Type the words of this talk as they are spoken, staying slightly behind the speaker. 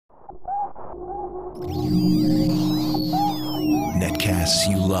Netcasts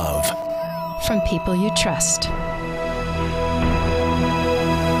you love. From people you trust.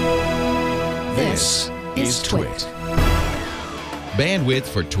 This is Twit. Bandwidth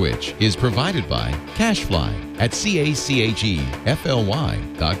for Twitch is provided by Cachefly at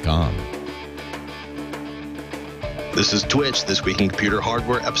CACHEFLY.com. This is Twitch, This Week in Computer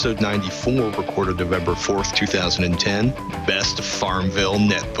Hardware, episode 94, recorded November 4th, 2010. Best of FarmVille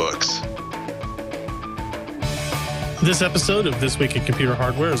Netbooks. This episode of This Week in Computer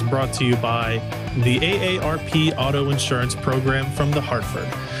Hardware is brought to you by the AARP Auto Insurance Program from The Hartford.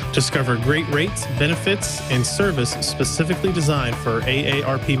 Discover great rates, benefits, and specifically designed for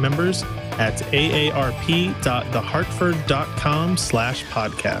AARP members at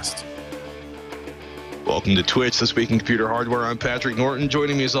aarp.thehartford.com/podcast. Welcome to Twitch, This Week in Computer Hardware. I'm Patrick Norton.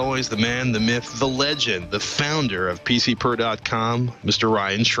 Joining me as always, the man, the myth, the legend, the founder of PCPer.com, Mr.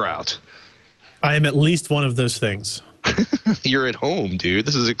 Ryan Shrout. I am at least one of those things. You're at home, dude.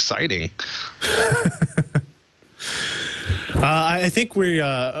 This is exciting. I think we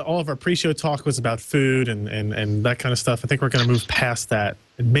all of our pre-show talk was about food and that kind of stuff. I think we're going to move past that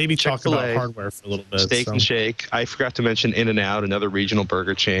and maybe talk about hardware for a little bit. Steak and Shake. I forgot to mention In-N-Out, another regional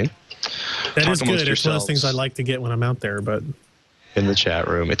burger chain. That is good. It's one of those things I like to get when I'm out there, but in the chat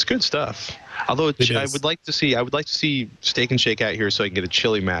room, it's good stuff. Although I would like to see Steak and Shake out here so I can get a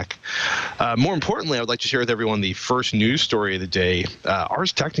chili mac. More importantly, I would like to share with everyone the first news story of the day.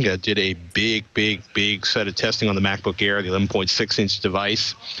 Ars Technica did a big set of testing on the MacBook Air, the 11.6-inch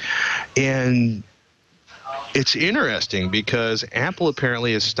device, and it's interesting because Apple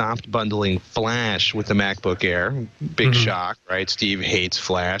apparently has stopped bundling Flash with the MacBook Air. Big shock, right? Steve hates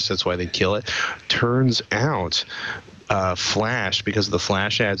Flash. That's why they kill it. Turns out Flash, because of the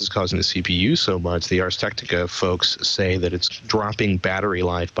Flash ads, is causing the CPU so much. The Ars Technica folks say that it's dropping battery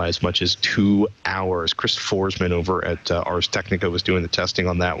life by as much as 2 hours. Chris Forsman over at Ars Technica was doing the testing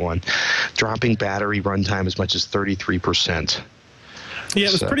on that one. Dropping battery runtime as much as 33%. Yeah,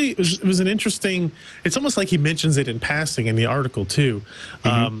 it was pretty. It was an interesting. It's almost like he mentions it in passing in the article too.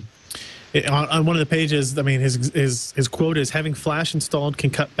 On one of the pages, I mean, his quote is, "Having Flash installed can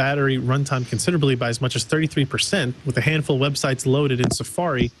cut battery runtime considerably by as much as 33%. With a handful of websites loaded in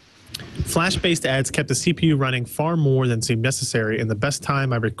Safari, Flash-based ads kept the CPU running far more than seemed necessary, and the best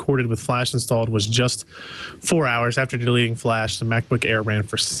time I recorded with Flash installed was just 4 hours. After deleting Flash, the MacBook Air ran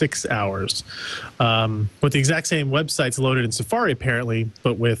for 6 hours. With the exact same websites loaded in Safari, apparently,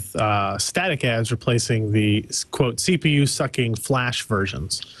 but with static ads replacing the, quote, CPU-sucking Flash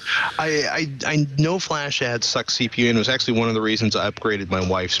versions." I know Flash ads suck CPU, and it was actually one of the reasons I upgraded my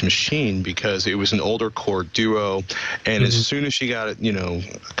wife's machine, because it was an older Core Duo, and as soon as she got it, a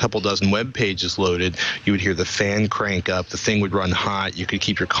couple dozen web pages loaded, you would hear the fan crank up, the thing would run hot, you could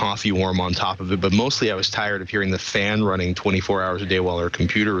keep your coffee warm on top of it, but mostly I was tired of hearing the fan running 24 hours a day while our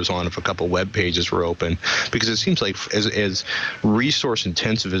computer was on if a couple web pages were open, because it seems like as resource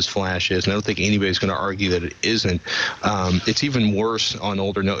intensive as Flash is, and I don't think anybody's going to argue that it isn't, it's even worse on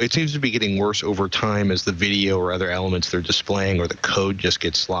older notes. It seems to be getting worse over time as the video or other elements they're displaying or the code just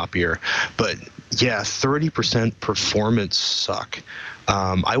gets sloppier. But yeah, 30% performance suck.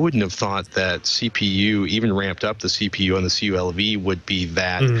 I wouldn't have thought that CPU, even ramped up the CPU on the CULV, would be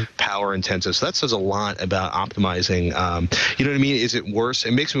that power intensive. So that says a lot about optimizing. You know what I mean? Is it worse?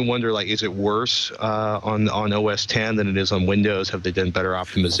 It makes me wonder, like, is it worse on OS 10 than it is on Windows? Have they done better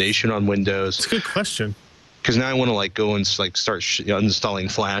optimization on Windows? It's a good question. Because now I want to go and start uninstalling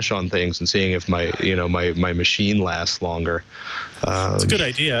Flash on things and seeing if my machine lasts longer. It's a good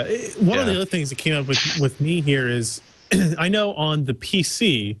idea. One of the other things that came up with me here is, I know on the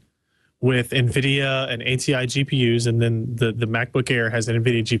PC with NVIDIA and ATI GPUs, and then the MacBook Air has an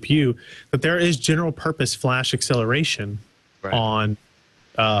NVIDIA GPU, that there is general purpose Flash acceleration on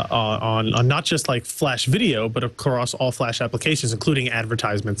not just like Flash video, but across all Flash applications, including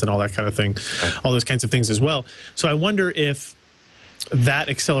advertisements and all that kind of thing, all those kinds of things as well. So I wonder if that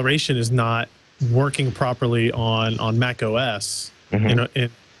acceleration is not working properly on Mac OS,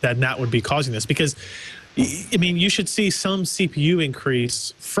 that would be causing this, because I mean, you should see some CPU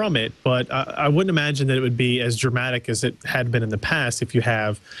increase from it, but I wouldn't imagine that it would be as dramatic as it had been in the past if you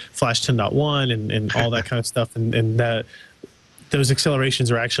have Flash 10.1 and all that kind of stuff, and that those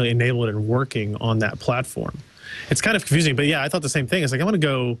accelerations are actually enabled and working on that platform. It's kind of confusing, but yeah, I thought the same thing. It's like, I want to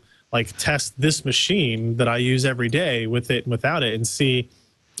go like test this machine that I use every day with it and without it, and see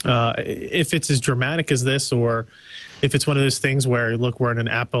if it's as dramatic as this, or if it's one of those things where, look, we're in an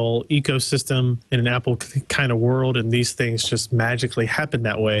Apple ecosystem, in an Apple kind of world, and these things just magically happen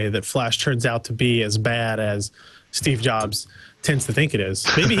that way, that Flash turns out to be as bad as Steve Jobs tends to think it is.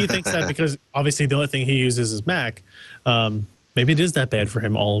 Maybe he thinks that because obviously the only thing he uses is Mac. Maybe it is that bad for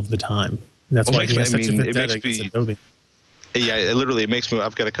him all of the time. That's why he has such a vendetta against Adobe. Yeah, it makes me.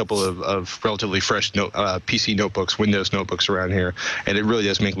 I've got a couple of relatively fresh PC notebooks, Windows notebooks around here, and it really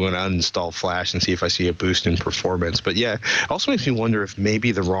does make me want to uninstall Flash and see if I see a boost in performance. But yeah, it also makes me wonder if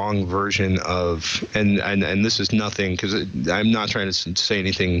maybe the wrong version of and this is nothing because I'm not trying to say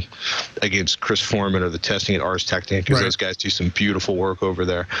anything against Chris Foreman or the testing at Ars Technica because those guys do some beautiful work over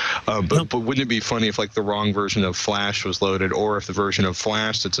there. But wouldn't it be funny if like the wrong version of Flash was loaded, or if the version of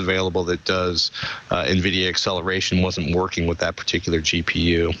Flash that's available that does NVIDIA acceleration wasn't working with that particular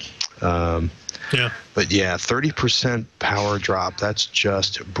GPU. But yeah, 30% power drop. That's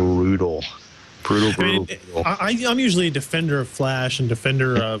just brutal. Brutal. I'm usually a defender of Flash and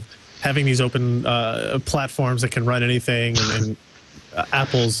defender of having these open platforms that can run anything, and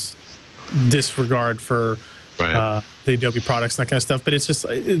Apple's disregard for the Adobe products and that kind of stuff. But it's just,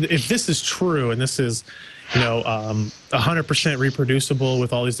 if this is true and this is 100% reproducible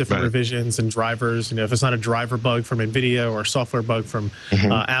with all these different revisions and drivers, if it's not a driver bug from NVIDIA or a software bug from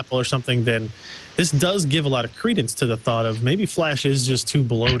Apple or something, then this does give a lot of credence to the thought of maybe Flash is just too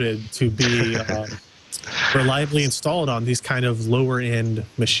bloated to be reliably installed on these kind of lower end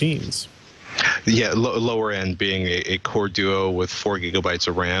machines. Yeah, lower end being a Core Duo with 4 gigabytes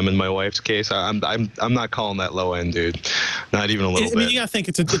of RAM in my wife's case. I'm not calling that low end, dude. Not even a little bit. I mean, you gotta think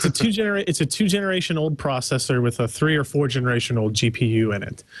it's a two generation old processor with a 3 or 4 generation old GPU in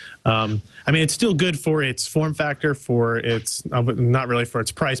it. I mean, it's still good for its form factor, for its not really for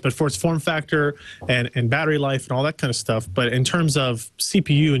its price, but for its form factor and battery life and all that kind of stuff. But in terms of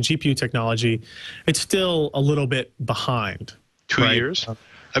CPU and GPU technology, it's still a little bit behind. 2 years.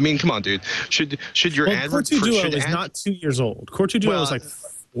 I mean, come on, dude. Should your Core 2 Duo is not 2 years old. Core 2 Duo is like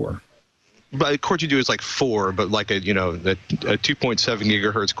 4. But Core 2 Duo is like 4, but like a 2.7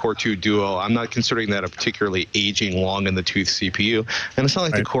 gigahertz Core 2 Duo, I'm not considering that a particularly aging, long in the tooth CPU. And it's not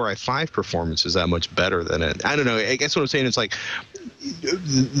like the Core i5 performance is that much better than it. I don't know. I guess what I'm saying is like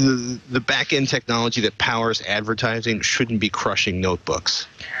the back end technology that powers advertising shouldn't be crushing notebooks.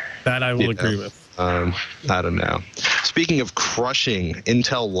 That I will agree with. I don't know. Speaking of crushing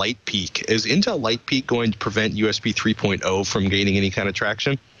Intel Lightpeak, is Intel Lightpeak going to prevent USB 3.0 from gaining any kind of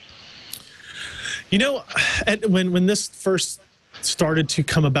traction? When this first started to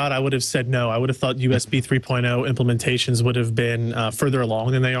come about, I would have said no. I would have thought USB 3.0 implementations would have been further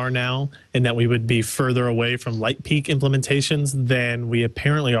along than they are now, and that we would be further away from Lightpeak implementations than we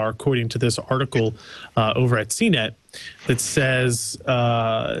apparently are, according to this article over at CNET that says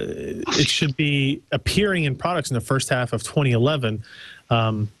it should be appearing in products in the first half of 2011.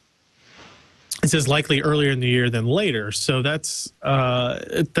 It says likely earlier in the year than later. So that's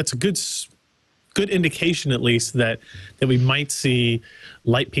a good indication, at least, that we might see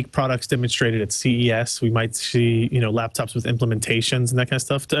Lightpeak products demonstrated at CES. We might see laptops with implementations and that kind of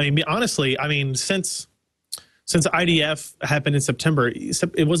stuff. I mean, honestly, since IDF happened in September,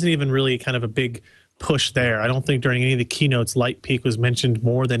 it wasn't even really kind of a big push there. I don't think during any of the keynotes Lightpeak was mentioned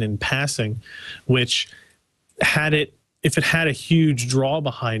more than in passing, which if it had a huge draw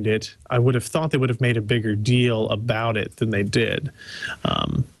behind it, I would have thought they would have made a bigger deal about it than they did.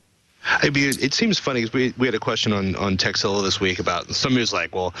 I mean, it seems funny because we had a question on Texilla this week about somebody was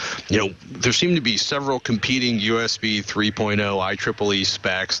like, well, there seem to be several competing USB 3.0 IEEE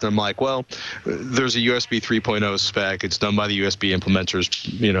specs. And I'm like, well, there's a USB 3.0 spec. It's done by the USB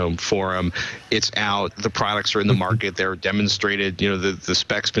implementers, forum. It's out. The products are in the market. They're demonstrated. The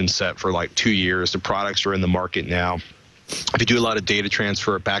spec's been set for like 2 years. The products are in the market now. If you do a lot of data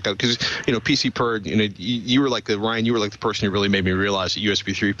transfer backup, because PC Purd, you were like Ryan, you were like the person who really made me realize that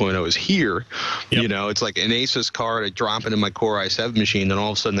USB 3.0 is here. Yep. It's like an Asus card. I drop it in my Core i7 machine, and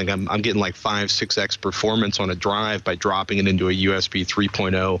all of a sudden I'm getting like 5-6x performance on a drive by dropping it into a USB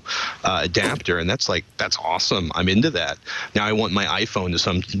 3.0 adapter, and that's awesome. I'm into that. Now I want my iPhone to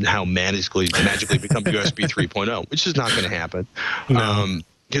somehow magically become USB 3.0, which is not going to happen. No.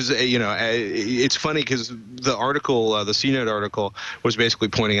 Because, it's funny because the article, the CNET article, was basically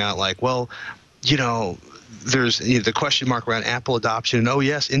pointing out like, well, there's the question mark around Apple adoption. And, oh,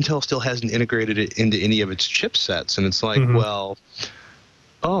 yes, Intel still hasn't integrated it into any of its chipsets. And it's like, well,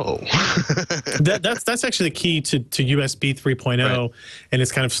 that's actually the key to USB 3.0 and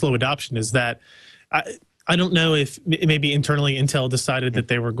its kind of slow adoption is that I don't know if maybe internally Intel decided that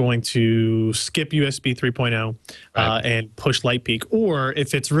they were going to skip USB 3.0 and push Lightpeak, or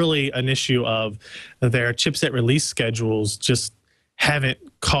if it's really an issue of their chipset release schedules just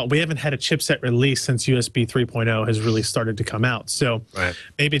we haven't had a chipset release since USB 3.0 has really started to come out. So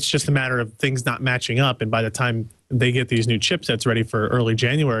maybe it's just a matter of things not matching up. And by the time they get these new chipsets ready for early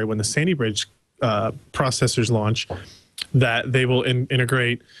January, when the Sandy Bridge processors launch, that they will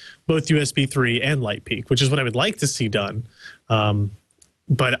integrate both USB 3 and LightPeak, which is what I would like to see done.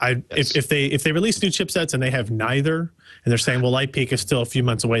 But if they release new chipsets and they have neither, and they're saying, well, LightPeak is still a few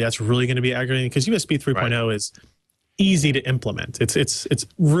months away, that's really going to be aggravating, because USB 3.0 is easy to implement. It's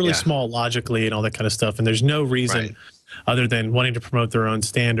really small logically and all that kind of stuff, and there's no reason other than wanting to promote their own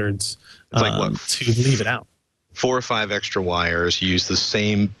standards to leave it out. 4 or 5 extra wires, use the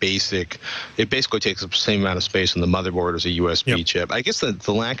same basic. It basically takes up the same amount of space on the motherboard as a USB chip. I guess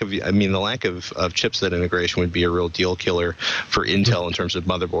the lack of chipset integration would be a real deal killer for Intel in terms of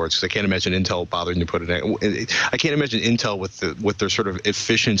motherboards. Because I can't imagine Intel bothering to put I can't imagine Intel with their sort of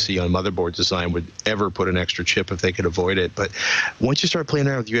efficiency on motherboard design would ever put an extra chip if they could avoid it. But once you start playing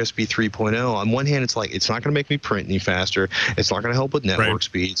around with USB 3.0, on one hand, it's like it's not going to make me print any faster. It's not going to help with network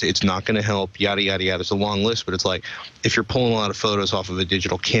speeds. It's not going to help yada yada yada. It's a long list, but it's like if you're pulling a lot of photos off of a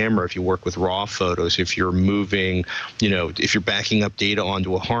digital camera, if you work with raw photos, if you're moving, if you're backing up data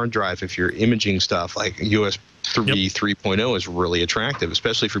onto a hard drive, if you're imaging stuff, like USB 3.0 is really attractive,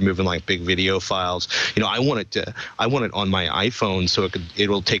 especially if you're moving like big video files. I want it on my iPhone so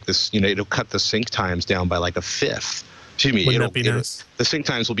it'll take this, it'll cut the sync times down by like a fifth. Excuse me, nice? The sync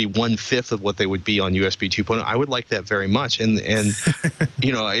times will be 1/5 of what they would be on USB 2.0. I would like that very much. And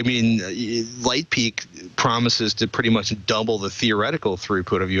LightPeak promises to pretty much double the theoretical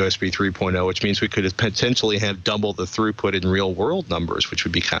throughput of USB 3.0, which means we could potentially have double the throughput in real world numbers, which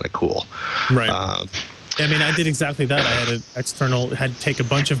would be kind of cool. Right. I did exactly that. I had to take a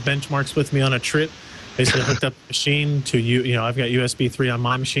bunch of benchmarks with me on a trip. Basically hooked up the machine to I've got USB 3 on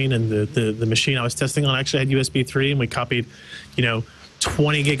my machine, and the machine I was testing on actually had USB 3, and we copied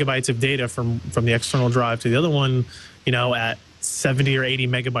 20 gigabytes of data from the external drive to the other one, at 70 or 80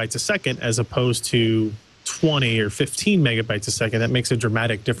 megabytes a second, as opposed to 20 or 15 megabytes a second. That makes a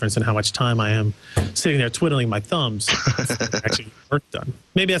dramatic difference in how much time I am sitting there twiddling my thumbs to actually get work done.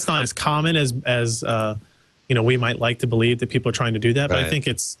 Maybe that's not as common as we might like to believe that people are trying to do that, but I think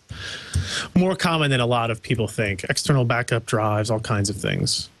it's more common than a lot of people think. External backup drives, all kinds of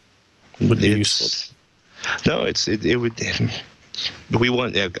things would be useful. No, it would. We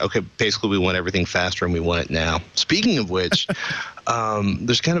want basically we want everything faster, and we want it now. Speaking of which,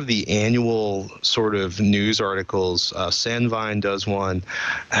 there's kind of the annual sort of news articles. Sandvine does one,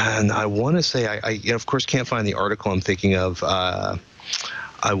 and I want to say I of course can't find the article I'm thinking of.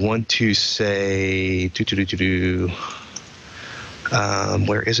 I want to say,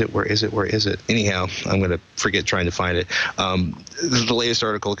 where is it? Anyhow, I'm going to forget trying to find it. The latest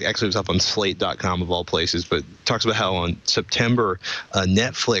article actually was up on slate.com of all places, but talks about how on September,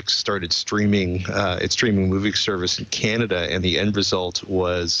 Netflix started streaming its streaming movie service in Canada, and the end result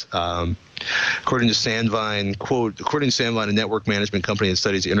was, according to Sandvine, quote, according to Sandvine, a network management company that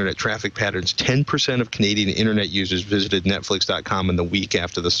studies internet traffic patterns, 10% of Canadian internet users visited Netflix.com in the week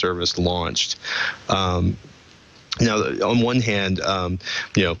after the service launched. Now, on one hand,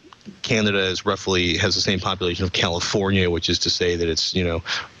 Canada has the same population of California, which is to say that it's,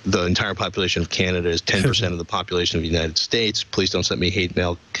 the entire population of Canada is 10% of the population of the United States. Please don't send me hate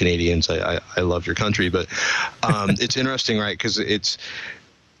mail, Canadians. I love your country. But it's interesting, right? Because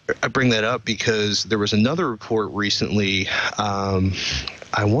I bring that up because there was another report recently.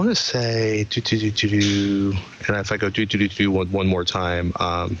 I want to say, and if I go one more time.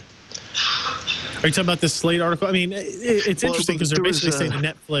 Are you talking about this Slate article? It's interesting because they're basically saying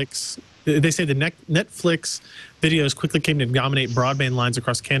Netflix videos quickly came to dominate broadband lines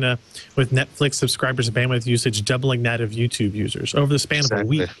across Canada, with Netflix subscribers and bandwidth usage doubling that of YouTube users over the span of a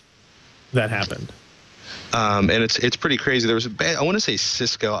week. That happened. And it's pretty crazy. There was I want to say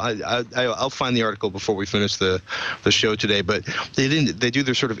Cisco. I'll find the article before we finish the show today. But they do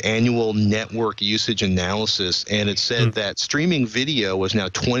their sort of annual network usage analysis, and it said that streaming video was now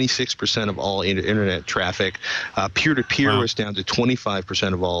 26% of all internet traffic. Peer-to-peer was down to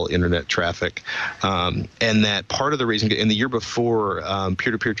 25% of all internet traffic, and that part of the reason in the year before,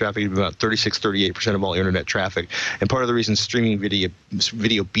 peer-to-peer traffic was about 38% of all internet traffic, and part of the reason streaming video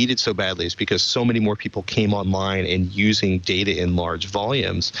beat it so badly is because so many more people came came online and using data in large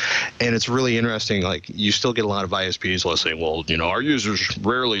volumes. And it's really interesting. Like, you still get a lot of ISPs saying, well, our users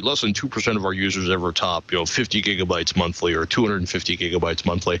rarely, less than 2% of our users ever top, 50 gigabytes monthly or 250 gigabytes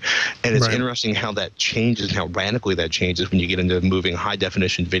monthly. And it's interesting how that changes and how radically that changes when you get into moving high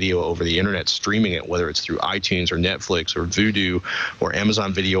definition video over the internet, streaming it, whether it's through iTunes or Netflix or Vudu or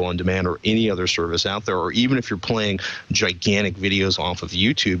Amazon Video on Demand or any other service out there, or even if you're playing gigantic videos off of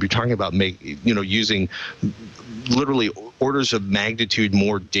YouTube, you're talking about using literally orders of magnitude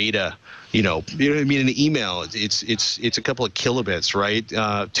more data. You know what I mean? In an email, it's a couple of kilobits, right?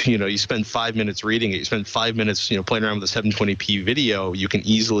 You spend 5 minutes reading it. You spend 5 minutes, playing around with a 720p video. You can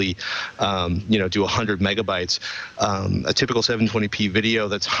easily, do 100 megabytes. A typical 720p video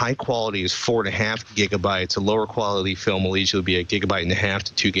that's high quality is 4.5 gigabytes. A lower quality film will usually be 1.5 gigabytes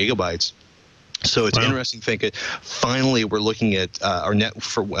to 2 gigabytes. So it's interesting to think that finally we're looking at our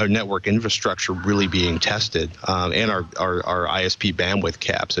network infrastructure really being tested, and our ISP bandwidth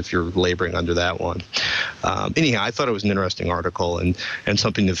caps, if you're laboring under that one. Anyhow, I thought it was an interesting article and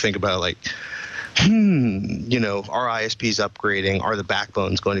something to think about, like, are ISPs upgrading? Are the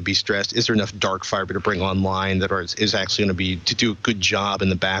backbones going to be stressed? Is there enough dark fiber to bring online that is actually going to be to do a good job in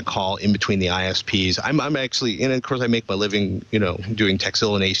the backhaul in between the ISPs? I'm actually, and of course I make my living, doing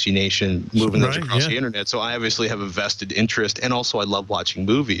Texil and AC Nation, moving those across the internet. So I obviously have a vested interest, and also I love watching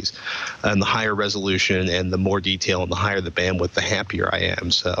movies. And the higher resolution and the more detail and the higher the bandwidth, the happier I am.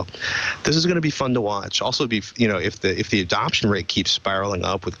 So this is going to be fun to watch. Also, if the adoption rate keeps spiraling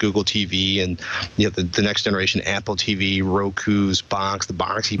up with Google TV and the next generation Apple TV, Roku's box, the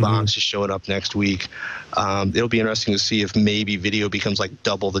Boxy box is showing up next week. It'll be interesting to see if maybe video becomes like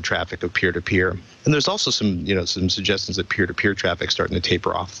double the traffic of peer-to-peer. And there's also some suggestions that peer-to-peer traffic starting to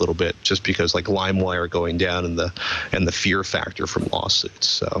taper off a little bit, just because like LimeWire going down and the fear factor from lawsuits.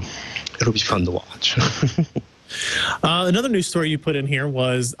 So it'll be fun to watch. Another news story you put in here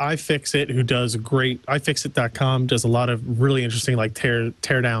was iFixit, who does great. iFixit.com does a lot of really interesting like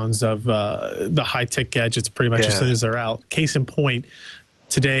teardowns of the high-tech gadgets pretty much as soon as they're out. Case in point,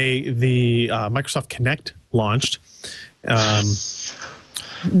 today the Microsoft Kinect launched.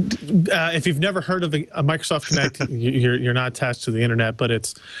 If you've never heard of a Microsoft Kinect, you're not attached to the internet, but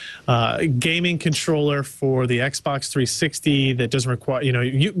it's a gaming controller for the Xbox 360 that doesn't require,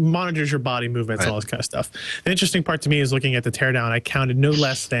 you monitors your body movements and all this kind of stuff. The interesting part to me is looking at the teardown. I counted no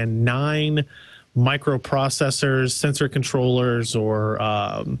less than 9 microprocessors, sensor controllers, or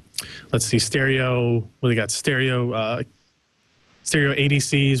let's see, stereo. Well, they got stereo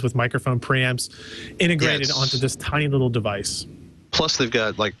ADCs with microphone preamps integrated onto this tiny little device. Plus, they've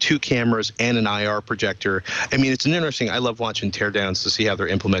got like 2 cameras and an IR projector. I mean, it's an interesting. I love watching teardowns to see how they're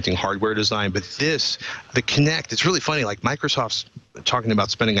implementing hardware design. But the Kinect, it's really funny. Like, Microsoft's talking about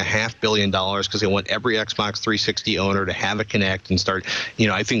spending $500 million because they want every Xbox 360 owner to have a Kinect and start.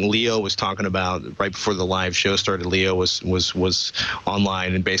 I think Leo was talking about right before the live show started. Leo was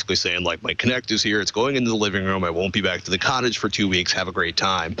online and basically saying, like, my Kinect is here. It's going into the living room. I won't be back to the cottage for 2 weeks. Have a great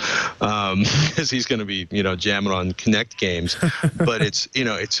time, because he's going to be jamming on Kinect games. But it's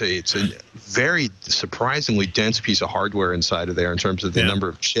a very surprisingly dense piece of hardware inside of there in terms of the number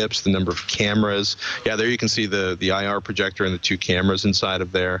of chips, the number of cameras. Yeah, there you can see the IR projector and the 2 cameras inside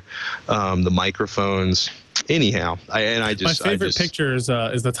of there, the microphones. Anyhow, my favorite picture is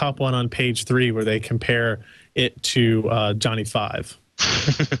the top one on page 3 where they compare it to Johnny 5.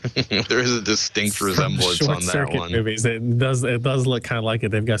 There is a distinct resemblance on that one. Movies. It does look kind of like it.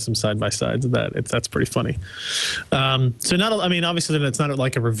 They've got some side by sides of that. That's pretty funny. So obviously it's not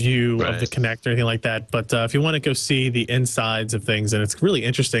like a review of the Kinect or anything like that. But if you want to go see the insides of things, and it's really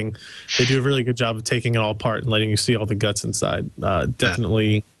interesting, they do a really good job of taking it all apart and letting you see all the guts inside.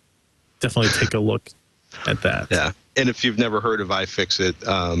 Definitely take a look at that. Yeah. And if you've never heard of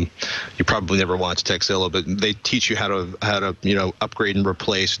iFixit, you probably never watched Texilla, but they teach you how to upgrade and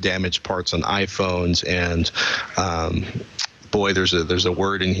replace damaged parts on iPhones. And boy, there's a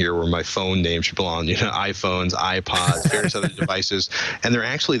word in here where my phone name should belong. iPhones, iPods, various other devices. And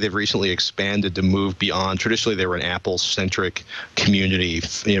they've recently expanded to move beyond. Traditionally, they were an Apple-centric community,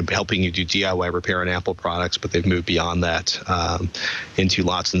 helping you do DIY repair on Apple products, but they've moved beyond that into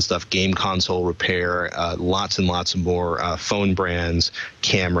lots and stuff, game console repair, lots and lots of more phone brands,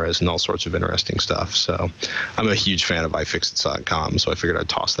 cameras, and all sorts of interesting stuff. So I'm a huge fan of iFixit.com, so I figured I'd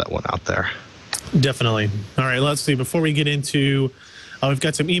toss that one out there. Definitely. All right, let's see. Before we get into, we've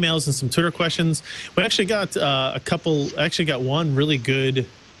got some emails and some Twitter questions. We actually got got one really good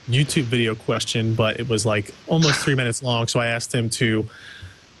YouTube video question, but it was like almost 3 minutes long. So I asked him to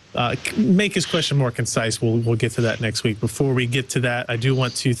make his question more concise. We'll get to that next week. Before we get to that, I do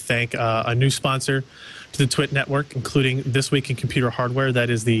want to thank a new sponsor to the TWiT network, including This Week in Computer Hardware. That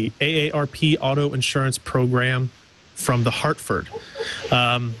is the AARP Auto Insurance Program from the Hartford.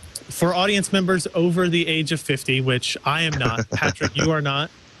 For audience members over the age of 50, which I am not. Patrick, you are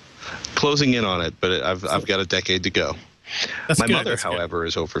not. Closing in on it, but I've got a decade to go. My mother, however,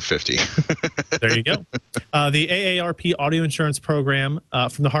 is over 50. There you go. The AARP Auto Insurance Program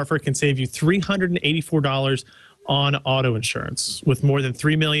from the Hartford can save you $384 on auto insurance. With more than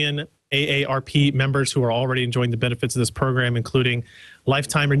 3 million AARP members who are already enjoying the benefits of this program, including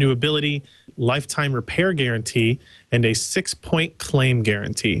lifetime renewability, lifetime repair guarantee, and a 6-point claim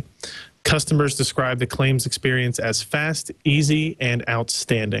guarantee. Customers describe the claims experience as fast, easy, and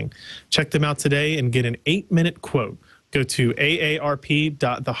outstanding. Check them out today and get an 8-minute quote. Go to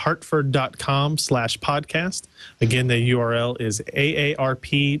aarp.thehartford.com/podcast. Again, the URL is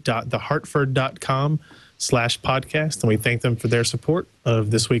aarp.thehartford.com/podcast. And we thank them for their support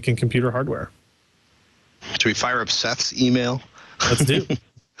of This Week in Computer Hardware. Should we fire up Seth's email? Let's do.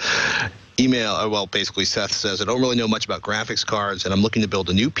 Email, well, basically Seth says, I don't really know much about graphics cards, and I'm looking to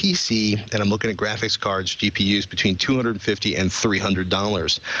build a new PC, and I'm looking at graphics cards, GPUs between $250 and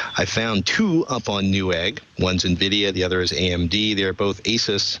 $300. I found two up on Newegg. One's NVIDIA, the other is AMD. They're both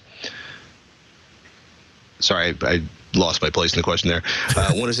Asus. Sorry, I lost my place in the question there.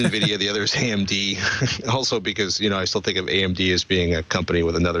 One is NVIDIA, the other is AMD. Also because, I still think of AMD as being a company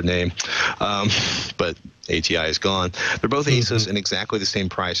with another name. But ATI is gone. They're both Asus and exactly the same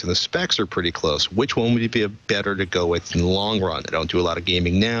price, and the specs are pretty close. Which one would be better to go with in the long run? I don't do a lot of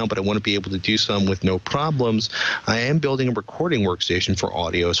gaming now, but I want to be able to do some with no problems. I am building a recording workstation for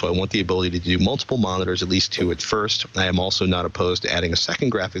audio, so I want the ability to do multiple monitors, at least 2 at first. I am also not opposed to adding a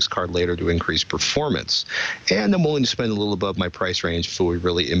second graphics card later to increase performance. And I'm willing to spend a little above my price range before we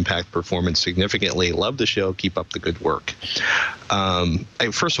really impact performance significantly. Love the show. Keep up the good work.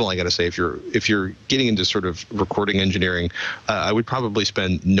 First of all, I got to say, if you're getting into sort of recording engineering, I would probably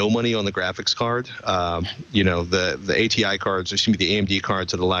spend no money on the graphics card. The ATI cards, the AMD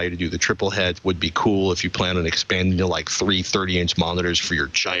cards that allow you to do the triple head would be cool if you plan on expanding to like 3 30-inch monitors for your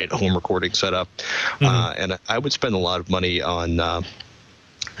giant home recording setup. And I would spend a lot of money on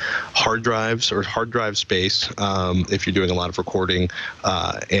hard drives or hard drive space if you're doing a lot of recording,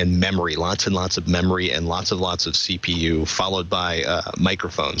 and memory, lots and lots of memory and lots of CPU, followed by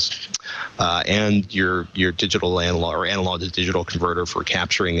microphones, and your digital analog or analog to digital converter for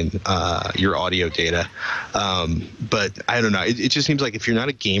capturing your audio data. But I don't know, it just seems like if you're not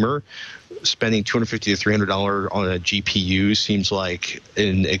a gamer, spending $250 to $300 on a GPU seems like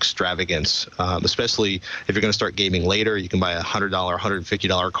an extravagance, especially if you're going to start gaming later. You can buy a $100,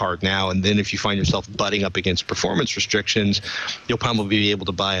 $150 card now, and then if you find yourself butting up against performance restrictions, you'll probably be able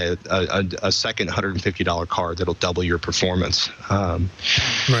to buy a second $150 card that'll double your performance.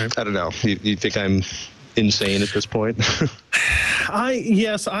 Right. I don't know. You think I'm insane at this point? I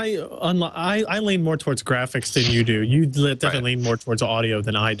lean more towards graphics than you do. You definitely lean more towards audio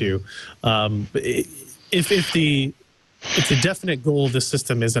than I do. If the definite goal of the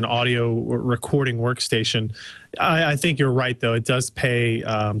system is an audio recording workstation, I think you're right, though. It does pay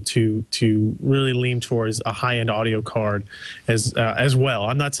to really lean towards a high-end audio card as well.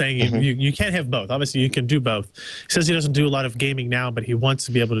 I'm not saying you can't have both. Obviously, you can do both. He says he doesn't do a lot of gaming now, but he wants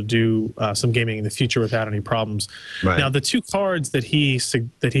to be able to do some gaming in the future without any problems. Right. Now, the two cards that he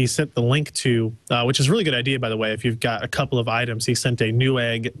sent the link to, which is a really good idea, by the way, if you've got a couple of items, he sent a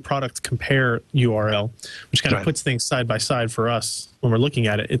Newegg product compare URL, which kind of puts things side by side for us when we're looking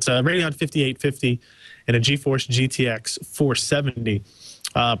at it. It's a Radeon 5850 and a GeForce GTX 470,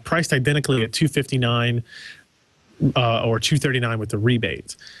 priced identically at $259 or $239 with the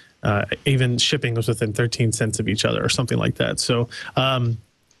rebate. Even shipping was within 13 cents of each other or something like that. So,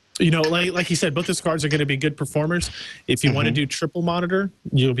 like he said, both those cards are going to be good performers. If you want to do triple monitor,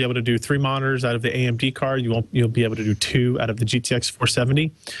 you'll be able to do 3 monitors out of the AMD card. You'll be able to do 2 out of the GTX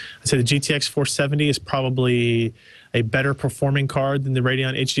 470. I'd say the GTX 470 is probably a better performing card than the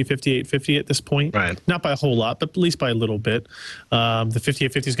Radeon HD 5850 at this point. Right. Not by a whole lot, but at least by a little bit. The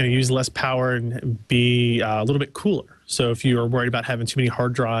 5850 is going to use less power and be a little bit cooler. So if you're worried about having too many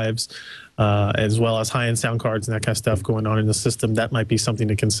hard drives, as well as high-end sound cards and that kind of stuff going on in the system, that might be something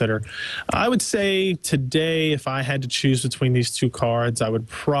to consider. I would say today, if I had to choose between these two cards, I would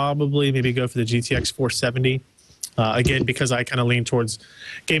probably maybe go for the GTX 470. Again, because I kind of lean towards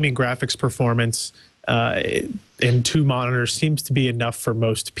gaming graphics performance. And 2 monitors seems to be enough for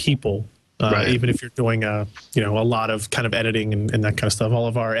most people, even if you're doing a lot of kind of editing and that kind of stuff. All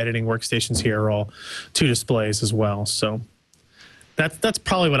of our editing workstations here are all 2 displays as well. So that's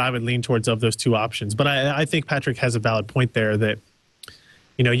probably what I would lean towards of those 2 options. But I think Patrick has a valid point there that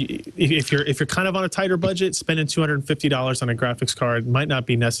You know, if you're kind of on a tighter budget, spending $250 on a graphics card might not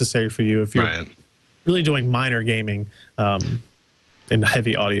be necessary for you if you're really doing minor gaming and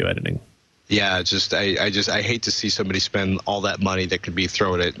heavy audio editing. Yeah, I hate to see somebody spend all that money that could be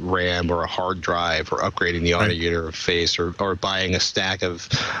thrown at RAM or a hard drive or upgrading the audio interface or buying a stack of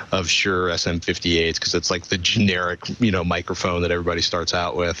Shure SM58s because it's like the generic, microphone that everybody starts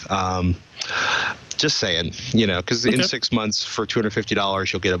out with. Just saying, because in 6 months for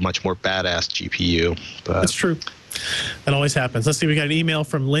 $250, you'll get a much more badass GPU. But that's true. That always happens. Let's see. We got an email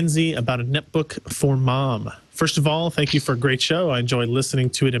from Lindsay about a netbook for mom. First of all, thank you for a great show. I enjoyed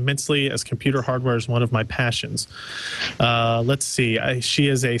listening to it immensely as computer hardware is one of my passions. Let's see. She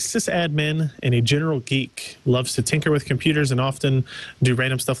is a sysadmin and a general geek. Loves to tinker with computers and often do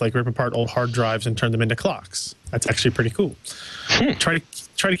random stuff like rip apart old hard drives and turn them into clocks. That's actually pretty cool. Try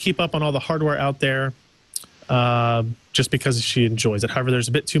to keep up on all the hardware out there. Just because she enjoys it. However, there's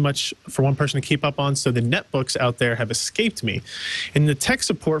a bit too much for one person to keep up on, so the netbooks out there have escaped me. And the tech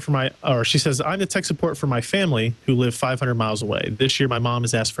support for she says, I'm the tech support for my family who live 500 miles away. This year, my mom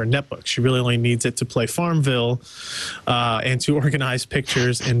has asked for a netbook. She really only needs it to play FarmVille and to organize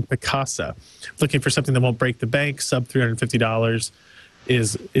pictures in Picasa. Looking for something that won't break the bank, sub $350.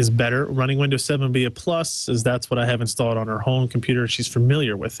 Is better. Running Windows 7 would be a plus, as that's what I have installed on her home computer. She's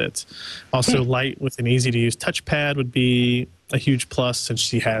familiar with it. Also, light with an easy-to-use touchpad would be a huge plus since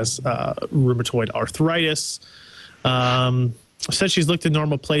she has rheumatoid arthritis. Said she's looked in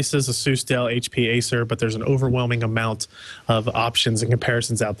normal places, Asus, Dell, HP, Acer, but there's an overwhelming amount of options and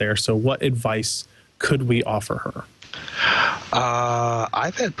comparisons out there. So what advice could we offer her?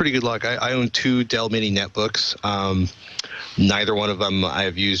 I've had pretty good luck. I own 2 Dell Mini netbooks. Neither one of them I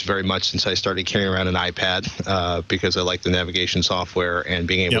have used very much since I started carrying around an iPad because I like the navigation software and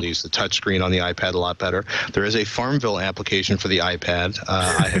being able to use the touchscreen on the iPad a lot better. There is a FarmVille application for the iPad.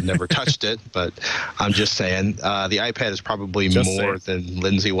 I have never touched it, but I'm just saying the iPad is probably more than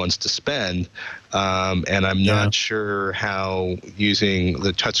Lindsay wants to spend. And I'm not sure how using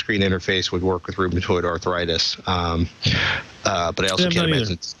the touchscreen interface would work with rheumatoid arthritis. But I also can't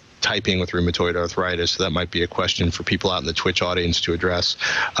imagine it's typing with rheumatoid arthritis, so that might be a question for people out in the Twitch audience to address.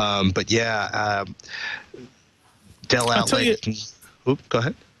 But yeah, Dell Outlet. Go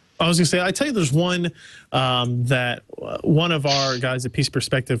ahead. I was going to say, I tell you, there's one that one of our guys at Peace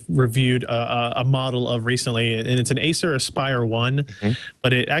Perspective reviewed a model of recently, and it's an Acer Aspire 1,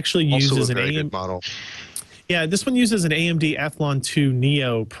 but it actually uses also a very good model. Yeah, this one uses an AMD Athlon 2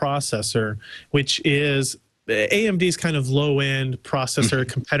 Neo processor, which is AMD's kind of low-end processor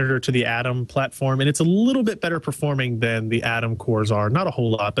competitor to the Atom platform, and it's a little bit better performing than the Atom cores are. Not a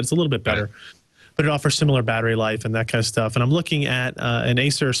whole lot, but it's a little bit better. But it offers similar battery life and that kind of stuff. And I'm looking at an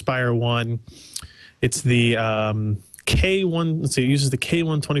Acer Aspire 1. It's the K1. Let's see, it uses the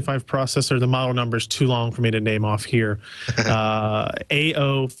K125 processor. The model number is too long for me to name off here.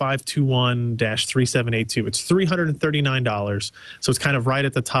 AO521-3782. It's $339. So it's kind of right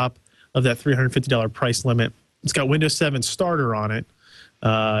at the top of that $350 price limit. It's got Windows 7 Starter on it,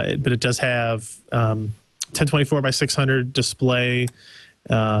 but it does have 1024 by 600 display.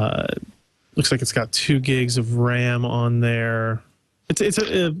 Looks like it's got 2 gigs of RAM on there. It's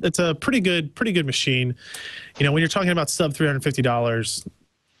a pretty good machine. You know, when you're talking about sub $350,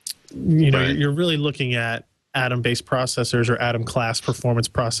 you're really looking at Atom-based processors or Atom-class performance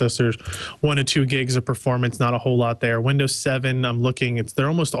processors, 1 to 2 gigs of performance, not a whole lot there. Windows 7, I'm looking, they're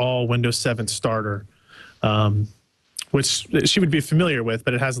almost all Windows 7 Starter, which she would be familiar with,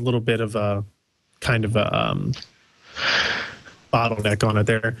 but it has a little bit of a kind of a bottleneck on it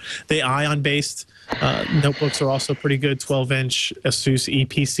there. The Ion-based notebooks are also pretty good, 12-inch Asus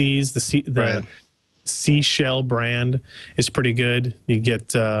EPCs, the Seashell brand is pretty good. You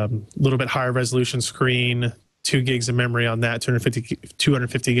get a little bit higher resolution screen, 2 gigs of memory on that,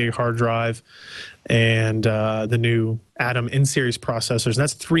 250 gig hard drive, and the new Atom in-series processors.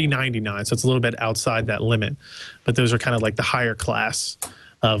 That's $399, so it's a little bit outside that limit. But those are kind of like the higher class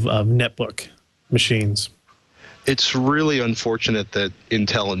of netbook machines. It's really unfortunate that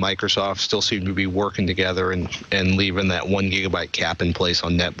Intel and Microsoft still seem to be working together and leaving that 1 gigabyte cap in place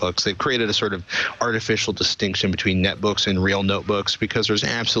on netbooks. They've created a sort of artificial distinction between netbooks and real notebooks because there's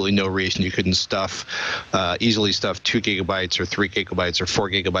absolutely no reason you couldn't easily stuff 2 gigabytes or 3 gigabytes or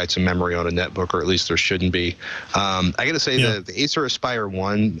 4 gigabytes of memory on a netbook, or at least there shouldn't be. I got to say the Acer Aspire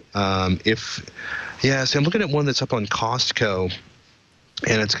 1, see, I'm looking at one that's up on Costco.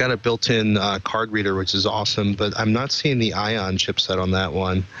 And it's got a built-in card reader, which is awesome. But I'm not seeing the Ion chipset on that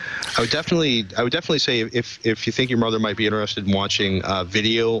one. I would definitely say if you think your mother might be interested in watching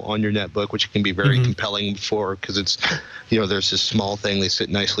video on your netbook, which can be very compelling for, because it's, there's this small thing, they sit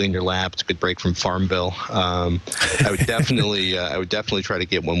nicely in your lap. It's a good break from FarmVille. I would definitely try to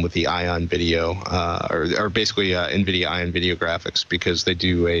get one with the Ion video, or basically NVIDIA Ion video graphics, because they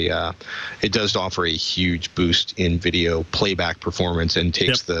do it does offer a huge boost in video playback performance, and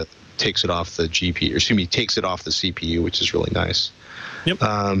takes it off the GPU, or excuse me, takes it off the CPU, which is really nice. Yep.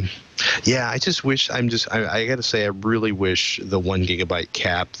 Yeah, I just wish, I got to say, I really wish the 1 gigabyte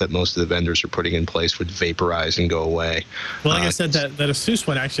cap that most of the vendors are putting in place would vaporize and go away. Well, like I said, that Asus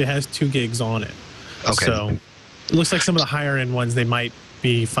one actually has 2 gigs on it. Okay. So it looks like some of the higher end ones, they might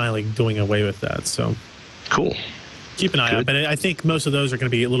be finally doing away with that. So cool. Keep an eye out. But I think most of those are going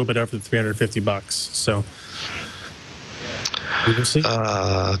to be a little bit over the $350. So we will see.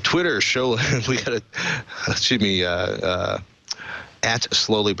 Twitter show, we got to, excuse me, at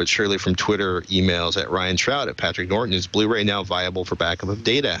Slowly But Surely from Twitter emails at Ryan Shrout at Patrick Norton. Is Blu-ray now viable for backup of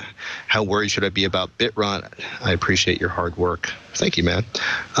data? How worried should I be about bit rot? I appreciate your hard work. Thank you, man.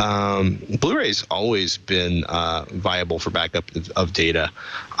 Blu-ray's always been viable for backup of data.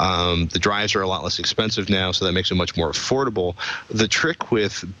 The drives are a lot less expensive now, so that makes it much more affordable. The trick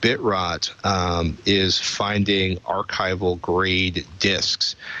with bit rot is finding archival grade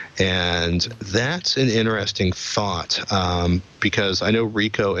discs. And that's an interesting thought, because I know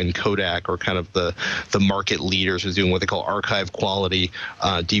Ricoh and Kodak are kind of the market leaders of doing what they call archive quality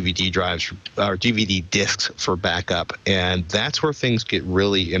DVD drives, or DVD discs for backup. And that's where things get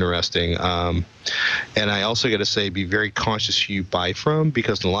really interesting. And I also got to say, be very cautious who you buy from,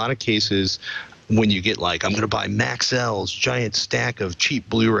 because in a lot of cases, when you get like, I'm going to buy Maxell's giant stack of cheap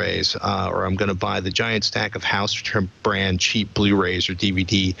Blu-rays, or I'm going to buy the giant stack of house brand cheap Blu-rays or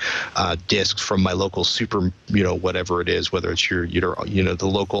DVD discs from my local super, whatever it is, whether it's your, the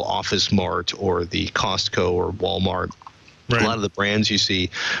local Office Mart or the Costco or Walmart. Right. A lot of the brands you see,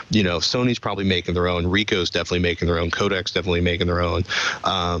 Sony's probably making their own, Ricoh's definitely making their own, Kodak's definitely making their own.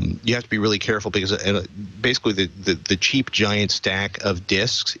 You have to be really careful, because basically the cheap giant stack of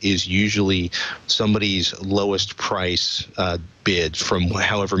discs is usually somebody's lowest price bid from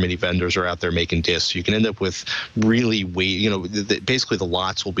however many vendors are out there making discs. You can end up with really basically the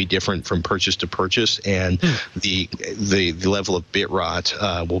lots will be different from purchase to purchase, and the level of bit rot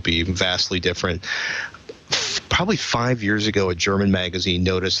will be vastly different. Probably 5 years ago, a German magazine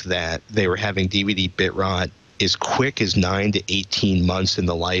noticed that they were having DVD bit rot as quick as 9 to 18 months in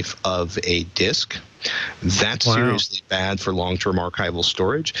the life of a disc. That's seriously bad for long-term archival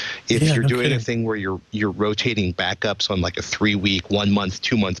storage. If you're doing a thing where you're rotating backups on like a 3-week, 1 month,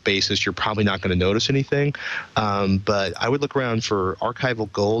 2 month basis, you're probably not going to notice anything. But I would look around for archival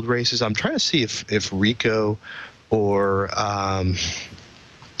gold races. I'm trying to see if Ricoh or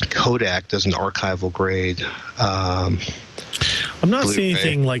Kodak does an archival grade. I'm not seeing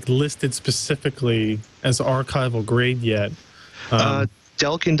anything like listed specifically as archival grade yet.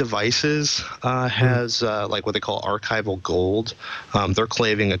 Delkin Devices has like what they call archival gold. They're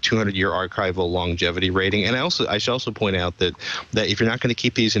claiming a 200-year archival longevity rating. And I should also point out that if you're not going to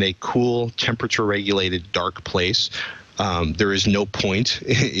keep these in a cool, temperature-regulated, dark place, there is no point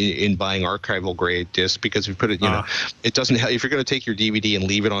in buying archival grade discs, because if you put it, it doesn't help. If you're going to take your DVD and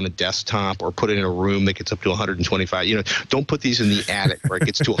leave it on a desktop or put it in a room that gets up to 125, don't put these in the attic where it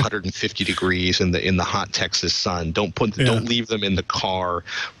gets to 150 degrees in the hot Texas sun. Don't leave them in the car,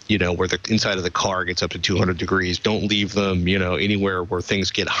 where the inside of the car gets up to 200 degrees. Don't leave them, anywhere where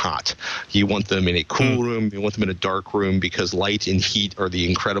things get hot. You want them in a cool room. You want them in a dark room, because light and heat are the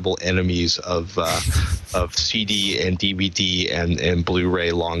incredible enemies of CD and DVD and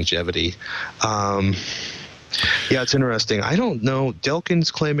Blu-ray longevity. Yeah, it's interesting. I don't know.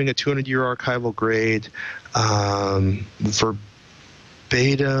 Delkin's claiming a 200-year archival grade.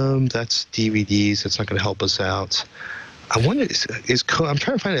 Verbatim, that's DVDs. That's not going to help us out. I wonder, I'm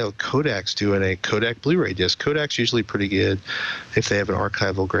trying to find out if Kodak's doing a Kodak Blu-ray disc. Kodak's usually pretty good if they have an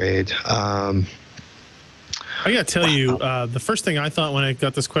archival grade. I got to tell you, the first thing I thought when I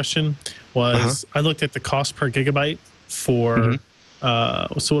got this question was I looked at the cost per gigabyte for, so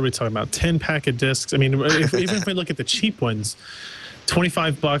what are we talking about? 10 pack of discs. I mean, even if we look at the cheap ones,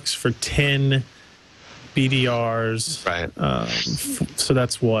 $25 for 10 BDRs. Right. So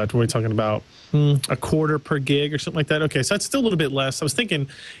that's what are we talking about? A quarter per gig or something like that. Okay, so that's still a little bit less. I was thinking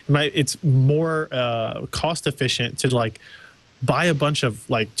it's more cost efficient to like buy a bunch of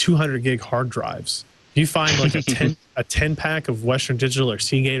like 200 gig hard drives. You find like a 10 pack of Western Digital or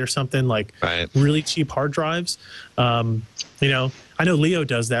Seagate or something, like really cheap hard drives. I I know Leo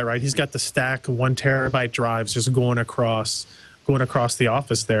does that, right? He's got the stack 1 terabyte drives just going across the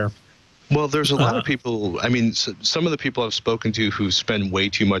office there. Well, there's a lot of people. I mean, some of the people I've spoken to who spend way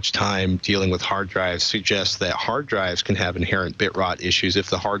too much time dealing with hard drives suggest that hard drives can have inherent bit rot issues if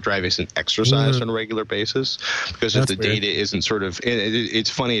the hard drive isn't exercised on a regular basis. Because if the data isn't sort of, it's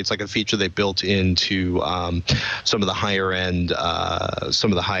funny. It's like a feature they built into some of the higher end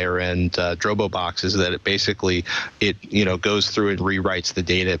Drobo boxes that it basically goes through and rewrites the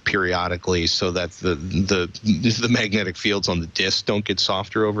data periodically so that the magnetic fields on the disk don't get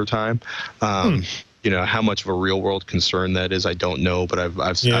softer over time. How much of a real world concern that is, I don't know, but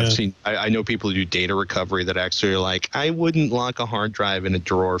I've seen, I know people who do data recovery that actually are like, I wouldn't lock a hard drive in a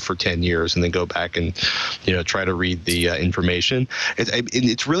drawer for 10 years and then go back and, try to read the information.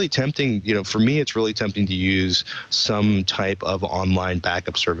 It's really tempting, for me, it's really tempting to use some type of online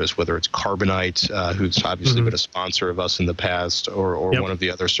backup service, whether it's Carbonite, who's obviously been a sponsor of us in the past, or one of the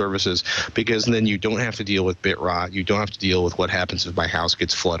other services, because then you don't have to deal with bit rot. You don't have to deal with what happens if my house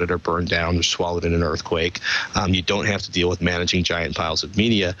gets flooded or burned down or swallowed in an earthquake. You don't have to deal with managing giant piles of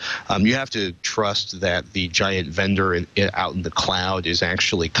media. You have to trust that the giant vendor out in the cloud is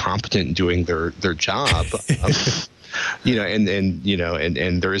actually competent in doing their job.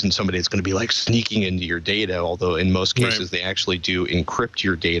 And there isn't somebody that's going to be like sneaking into your data, although in most cases they actually do encrypt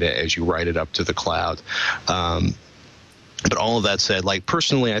your data as you write it up to the cloud. But all of that said, like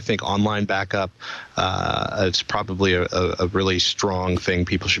personally, I think online backup is probably a really strong thing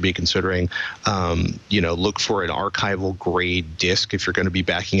people should be considering. Look for an archival grade disk if you're going to be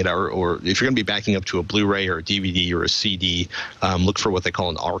backing it out, or if you're going to be backing up to a Blu-ray or a DVD or a CD. Look for what they call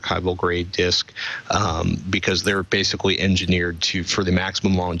an archival grade disk, because they're basically engineered for the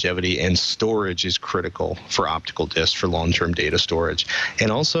maximum longevity, and storage is critical for optical disks for long-term data storage.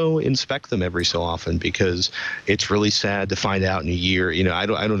 And also inspect them every so often, because it's really sad to find out in a year. I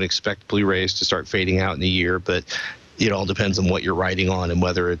don't expect Blu-rays to start fading out in a year, but it all depends on what you're writing on and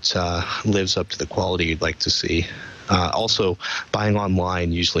whether it lives up to the quality you'd like to see. Also, buying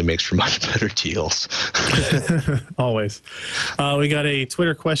online usually makes for much better deals. Always. We got a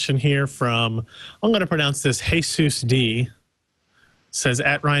Twitter question here from, I'm going to pronounce this, Jesus D. Says,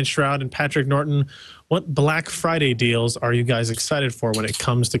 at Ryan Shrout and Patrick Norton, what Black Friday deals are you guys excited for when it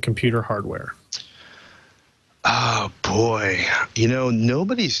comes to computer hardware? Oh, boy.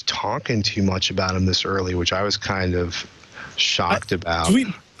 Nobody's talking too much about them this early, which I was kind of shocked about.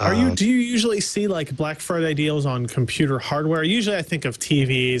 Do you usually see like Black Friday deals on computer hardware? Usually I think of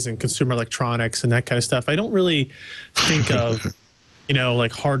TVs and consumer electronics and that kind of stuff. I don't really think of,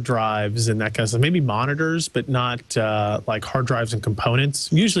 like hard drives and that kind of stuff. Maybe monitors, but not like hard drives and components.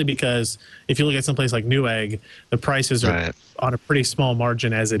 Usually because if you look at someplace like Newegg, the prices are on a pretty small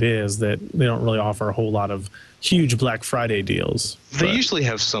margin as it is, that they don't really offer a whole lot of huge Black Friday deals. They usually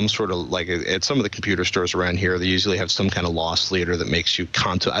have some sort of, like at some of the computer stores around here, they usually have some kind of loss leader that makes you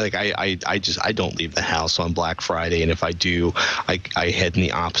I don't leave the house on Black Friday, and if I do, I head in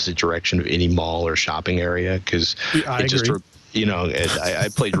the opposite direction of any mall or shopping area, because I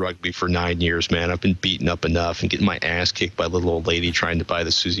played rugby for 9 years, man. I've been beaten up enough and getting my ass kicked by a little old lady trying to buy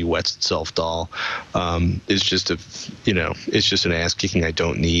the Susie Wets Itself doll. It's just an ass kicking I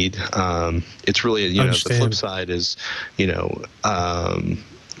don't need. It's really, the flip side is,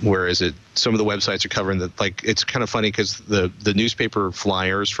 where is it? Some of the websites are covering that. Like, it's kind of funny because the newspaper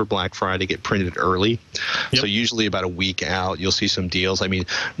flyers for Black Friday get printed early. So usually about a week out, you'll see some deals. I mean,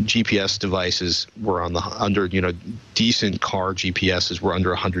 GPS devices were decent car GPSs were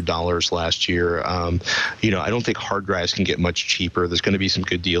under $100 last year. I don't think hard drives can get much cheaper. There's going to be some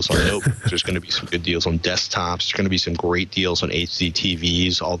good deals on notebooks. There's going to be some good deals on desktops. There's going to be some great deals on HD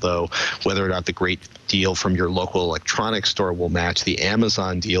TVs, although whether or not the great deal from your local electronics store will match the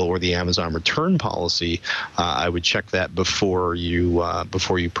Amazon deal or the Amazon return policy, I would check that before you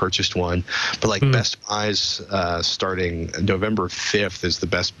purchased one. But Best Buy's starting November 5th is the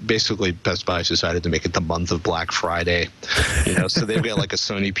best. Basically, Best Buy's decided to make it the month of Black Friday. So they've got like a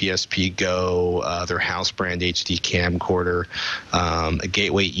Sony PSP Go, their house brand HD camcorder, a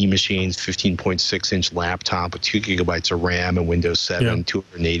Gateway eMachines 15.6-inch laptop with 2 gigabytes of RAM and Windows 7,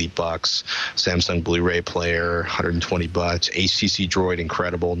 $280. Samsung Blu-ray player, $120. HTC Droid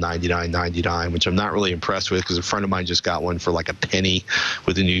Incredible, $99.99, which I'm not really impressed with because a friend of mine just got one for like a penny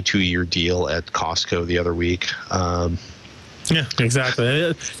with a new 2-year deal at Costco the other week. Yeah,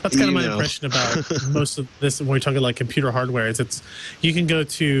 exactly. That's kind of my impression about most of this when we're talking like computer hardware. It's you can go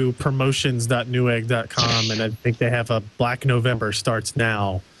to promotions.newegg.com and I think they have a Black November starts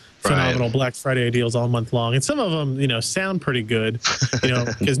now phenomenal Black Friday deals all month long, and some of them, sound pretty good,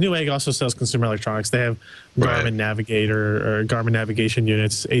 because Newegg also sells consumer electronics. They have Garmin Navigator or Garmin navigation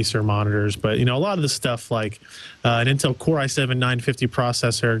units, Acer monitors, but a lot of the stuff like an Intel Core i7-950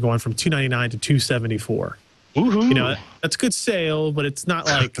 processor going from $299 to $274. Woohoo. That's a good sale, but it's not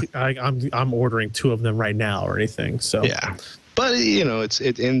like I'm ordering 2 of them right now or anything. So yeah. But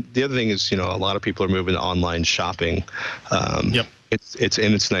and the other thing is, a lot of people are moving to online shopping. Yep.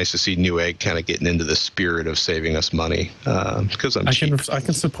 It's nice to see Newegg kind of getting into the spirit of saving us money because I'm cheap. I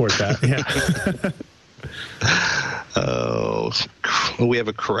can support that. Yeah. Oh, we have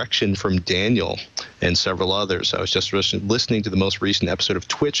a correction from Daniel and several others. I was just listening to the most recent episode of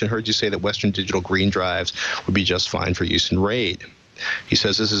Twitch and heard you say that Western Digital green drives would be just fine for use in RAID. He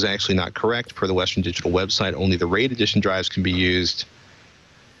says this is actually not correct. Per the Western Digital website, only the RAID edition drives can be used.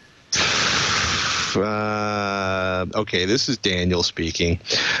 Okay, this is Daniel speaking.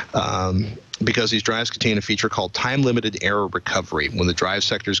 Because these drives contain a feature called time-limited error recovery. When the drive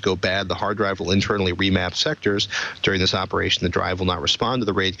sectors go bad, the hard drive will internally remap sectors. During this operation, the drive will not respond to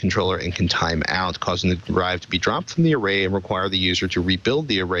the RAID controller and can time out, causing the drive to be dropped from the array and require the user to rebuild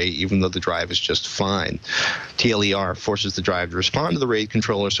the array even though the drive is just fine. TLER forces the drive to respond to the RAID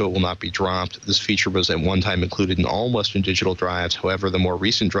controller so it will not be dropped. This feature was at one time included in all Western Digital drives. However, the more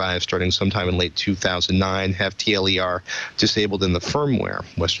recent drives, starting sometime in late 2009, have TLER disabled in the firmware.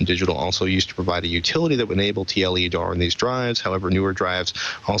 Western Digital also used to provide a utility that would enable TLER in these drives. However, newer drives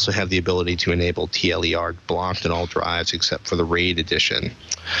also have the ability to enable TLER blocked in all drives except for the RAID edition.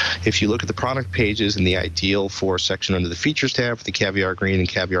 If you look at the product pages in the Ideal for section under the Features tab for the Caviar Green and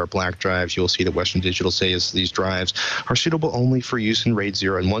Caviar Black drives, you will see that Western Digital says these drives are suitable only for use in RAID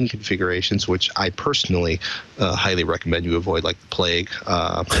 0 and 1 configurations, which I personally highly recommend you avoid like the plague,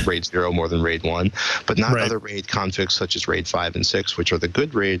 RAID 0 more than RAID 1, but not other RAID configs such as RAID 5 and 6, which are the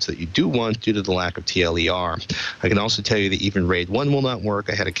good RAIDs that you do want due to the lack of TLER. I can also tell you that even RAID 1 will not work.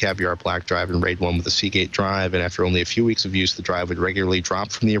 I had a Caviar Black drive and RAID 1 with a Seagate drive, and after only a few weeks of use, the drive would regularly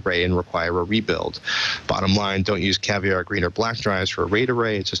drop from the array and require a rebuild. Bottom line, don't use Caviar Green or Black drives for a RAID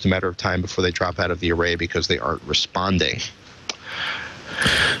array. It's just a matter of time before they drop out of the array because they aren't responding.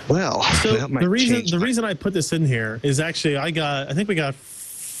 Well, so the reason I put this in here is actually I think we got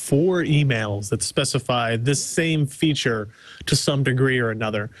 4 emails that specify this same feature to some degree or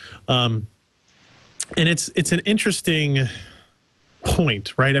another. And it's an interesting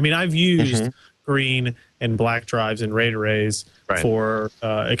point, right? I mean, I've used green and black drives and RAID arrays for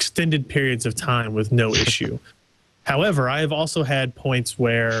extended periods of time with no issue. However, I have also had points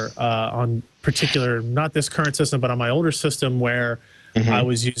where on particular, not this current system, but on my older system where I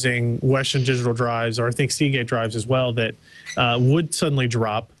was using Western Digital drives, or I think Seagate drives as well, that would suddenly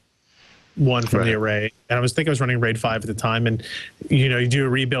drop one from the array. And I was running RAID 5 at the time, and you do a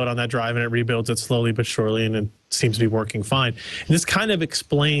rebuild on that drive and it rebuilds it slowly but surely, and it seems to be working fine. And this kind of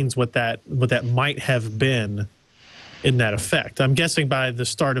explains what that might have been in that effect. I'm guessing by the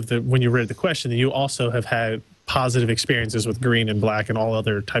start of when you read the question that you also have had positive experiences with green and black and all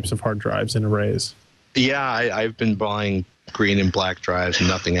other types of hard drives and arrays. Yeah, I've been buying green and black drives and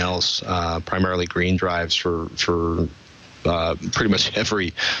nothing else, primarily green drives for pretty much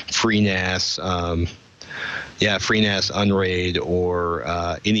every FreeNAS, FreeNAS, Unraid, or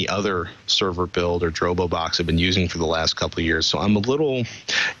any other server build or Drobo box I've been using for the last couple of years. So I'm a little,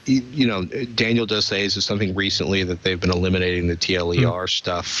 Daniel does say is something recently that they've been eliminating the TLER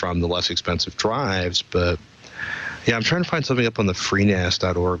stuff from the less expensive drives, but yeah, I'm trying to find something up on the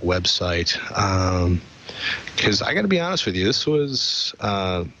freenas.org website. Because I got to be honest with you, this is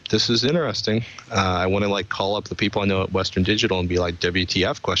interesting. I want to call up the people I know at Western Digital and be like,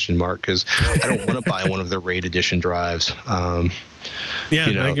 WTF ? Because I don't want to buy one of their RAID edition drives. Yeah,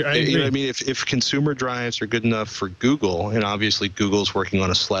 I agree. I mean, if consumer drives are good enough for Google, and obviously Google's working on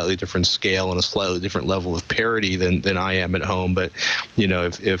a slightly different scale and a slightly different level of parity than I am at home, but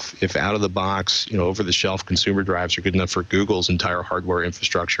if out of the box, over the shelf consumer drives are good enough for Google's entire hardware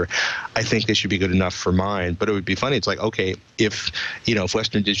infrastructure, I think they should be good enough for mine. But it would be funny. It's like, okay, if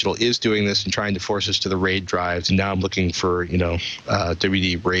Western Digital is doing this and trying to force us to the RAID drives, and now I'm looking for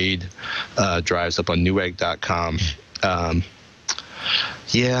WD RAID drives up on Newegg.com.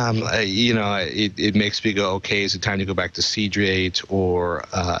 It makes me go, okay, is it time to go back to Seagate? Or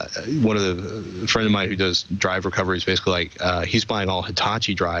one of a friend of mine who does drive recovery is basically he's buying all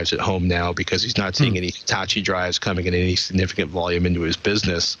Hitachi drives at home now because he's not seeing any Hitachi drives coming in any significant volume into his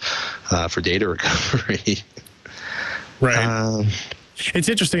business for data recovery. Right. It's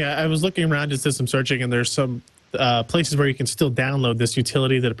interesting. I was looking around, did some searching, and there's some places where you can still download this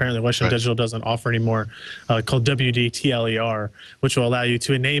utility that apparently Western Digital doesn't offer anymore, called WDTLER, which will allow you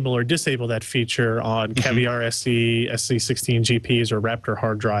to enable or disable that feature on Caviar SC, SC16 GPs, or Raptor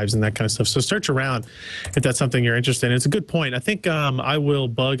hard drives and that kind of stuff. So search around if that's something you're interested in. It's a good point. I think I will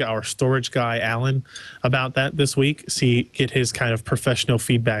bug our storage guy, Alan, about that this week, get his kind of professional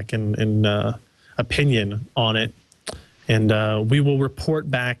feedback and opinion on it. And we will report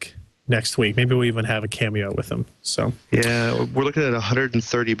back next week. Maybe we'll even have a cameo with them. So yeah, we're looking at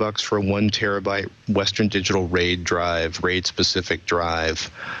 $130 for a 1 terabyte Western Digital RAID drive, RAID specific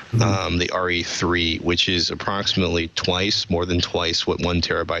drive, the RE3, which is approximately more than twice what 1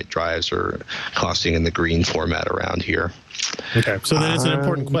 terabyte drives are costing in the green format around here. Okay, so then it's an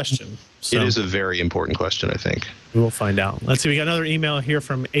important question. So it is a very important question, I think. We will find out. Let's see. We got another email here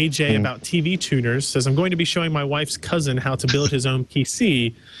from AJ about TV tuners. Says, I'm going to be showing my wife's cousin how to build his own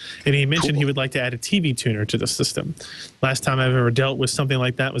PC, and he mentioned he would like to add a TV tuner to the system. Last time I've ever dealt with something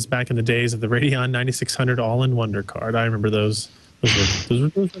like that was back in the days of the Radeon 9600 all-in-wonder card. I remember those.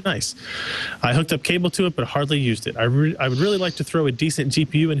 Those were nice. I hooked up cable to it, but hardly used it. I would really like to throw a decent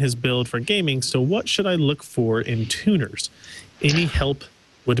GPU in his build for gaming, so what should I look for in tuners? Any help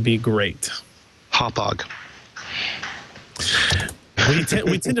would be great. Hauppauge.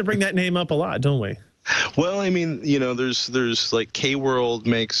 We tend to bring that name up a lot, don't we? Well, I mean, there's like K-World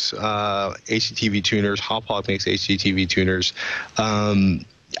makes HDTV tuners. Hauppauge makes HDTV tuners.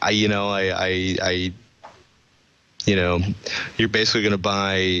 You're basically going to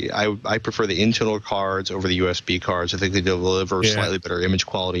buy, I prefer the internal cards over the USB cards. I think they deliver slightly better image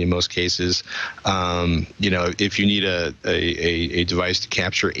quality in most cases. If you need a device to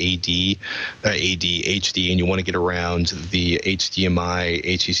capture HD, and you want to get around the HDMI,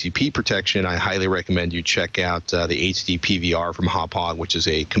 HECP protection, I highly recommend you check out the HD PVR from Hauppauge, which is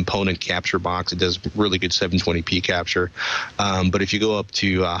a component capture box. It does really good 720p capture. But if you go up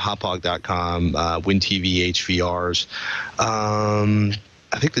to hauppauge.com, WinTV HVR,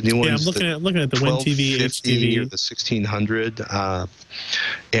 I think the new one's I'm looking at the WinTV HDV or the 1600,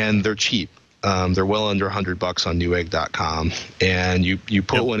 and they're cheap. They're well under $100 on Newegg.com, and you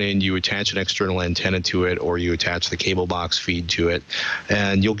put one in, you attach an external antenna to it, or you attach the cable box feed to it,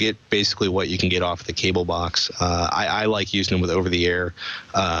 and you'll get basically what you can get off the cable box. I like using them with over-the-air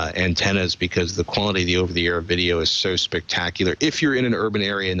antennas because the quality of the over-the-air video is so spectacular. If you're in an urban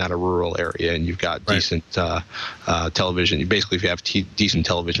area, not a rural area, and you've got decent television, basically if you have decent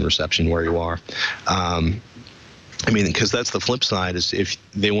television reception where you are. Because that's the flip side, is if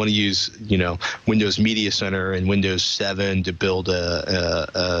they want to use, Windows Media Center and Windows 7 to build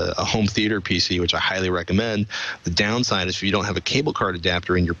a home theater PC, which I highly recommend. The downside is if you don't have a cable card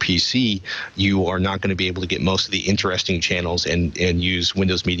adapter in your PC, you are not going to be able to get most of the interesting channels and use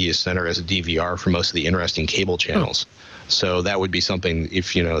Windows Media Center as a DVR for most of the interesting cable channels. So that would be something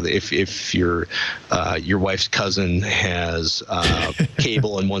if your wife's cousin has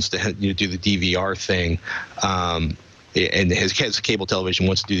cable and wants to do the DVR thing, and has a cable television,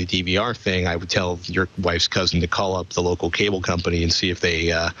 wants to do the DVR thing, I would tell your wife's cousin to call up the local cable company and see if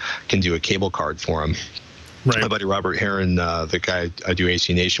they can do a cable card for him. Right. My buddy Robert Heron, the guy I do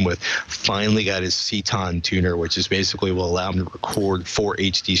AC Nation with, finally got his Ceton tuner, which is basically will allow him to record 4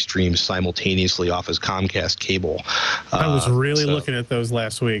 HD streams simultaneously off his Comcast cable. I was really looking at those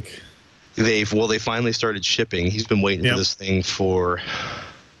last week. They finally started shipping. He's been waiting for this thing for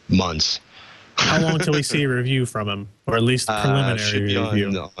months. How long until we see a review from him, or at least a preliminary should be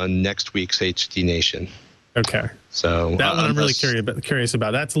review? On next week's HD Nation. Okay. So that one I'm really curious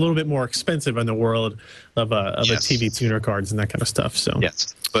about. That's a little bit more expensive in the world of a TV tuner cards and that kind of stuff. So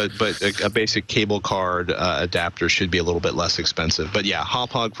yes, but a basic cable card adapter should be a little bit less expensive. But yeah,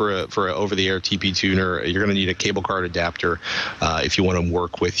 Hauppauge for a over-the-air TP tuner, you're going to need a cable card adapter if you want to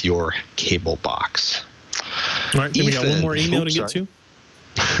work with your cable box. All right, we got one more email to get to.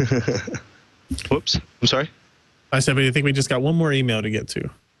 Whoops, I'm sorry. I said, but I think we just got one more email to get to.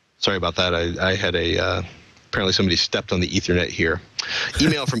 Sorry about that. I had apparently somebody stepped on the Ethernet here.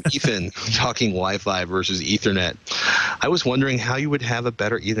 Email from Ethan talking Wi-Fi versus Ethernet. I was wondering how you would have a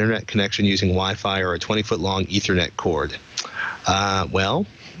better Ethernet connection using Wi-Fi or a 20-foot long Ethernet cord. Well,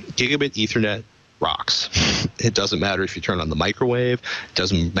 gigabit Ethernet rocks. It doesn't matter if you turn on the microwave. It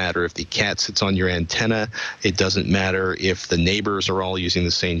doesn't matter if the cat sits on your antenna. It doesn't matter if the neighbors are all using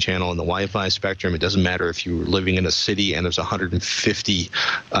the same channel in the Wi-Fi spectrum. It doesn't matter if you're living in a city and there's 150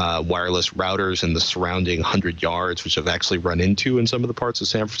 wireless routers in the surrounding 100 yards, which I've actually run into in some of the parts of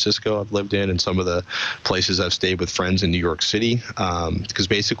San Francisco I've lived in and some of the places I've stayed with friends in New York City. Because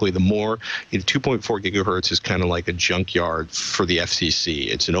basically the more, 2.4 gigahertz is kind of like a junkyard for the FCC.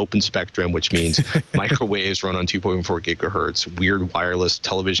 It's an open spectrum, which means Microwaves run on 2.4 gigahertz. Weird wireless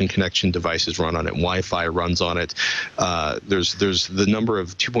television connection devices run on it. Wi-Fi runs on it. There's the number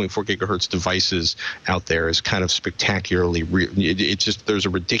of 2.4 gigahertz devices out there is kind of spectacularly. It's just there's a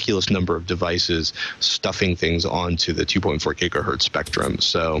ridiculous number of devices stuffing things onto the 2.4 gigahertz spectrum.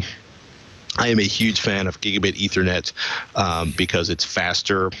 So I am a huge fan of gigabit Ethernet because it's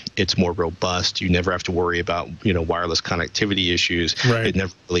faster, it's more robust. You never have to worry about wireless connectivity issues. Right. It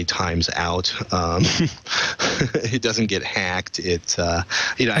never really times out. It doesn't get hacked. It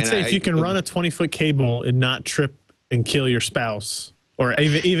I'd say if you can run a 20-foot cable and not trip and kill your spouse, or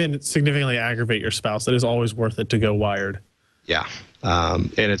even significantly aggravate your spouse, that is always worth it to go wired. Yeah.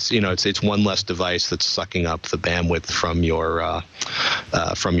 And it's one less device that's sucking up the bandwidth from your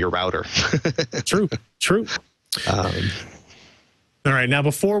router. True. All right. Now,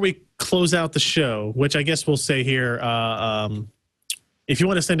 before we close out the show, which I guess we'll say here, if you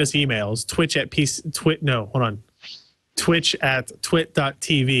want to send us emails,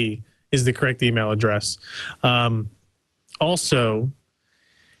 twitch@twit.tv is the correct email address. Also,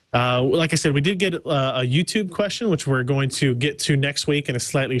 like I said, we did get a YouTube question, which we're going to get to next week in a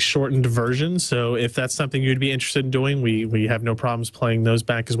slightly shortened version. So if that's something you'd be interested in doing, we have no problems playing those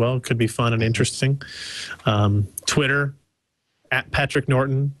back as well. It could be fun and interesting. Twitter, @Patrick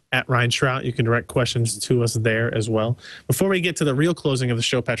Norton, @Ryan Shrout. You can direct questions to us there as well. Before we get to the real closing of the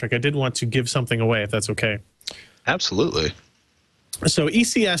show, Patrick, I did want to give something away, if that's okay. Absolutely. So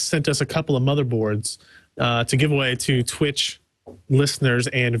ECS sent us a couple of motherboards to give away to Twitch listeners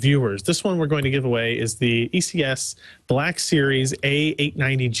and viewers. This one we're going to give away is the ECS Black Series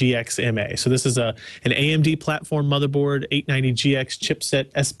A890GX-MA. So this is an AMD platform motherboard, 890GX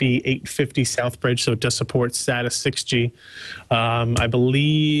chipset, SB850 Southbridge, so it does support SATA 6G. I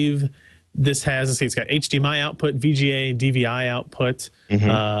believe this has, let's see, it's got HDMI output, VGA and DVI output,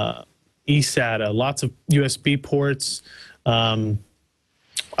 eSATA, lots of USB ports,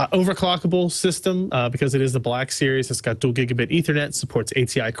 overclockable system because it is the Black Series. It's got dual gigabit Ethernet, supports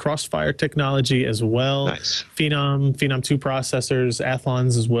ATI Crossfire technology as well. Nice. Phenom 2 processors,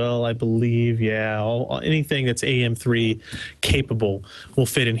 Athlons as well, I believe. Yeah, anything that's AM3 capable will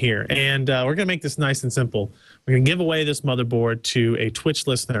fit in here. And we're going to make this nice and simple. We're going to give away this motherboard to a Twitch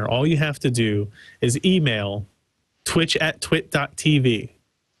listener. All you have to do is email twitch@twit.tv.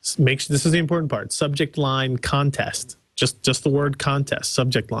 This is the important part. Subject line contest. Just the word contest,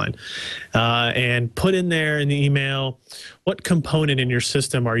 subject line. And put in there in the email, what component in your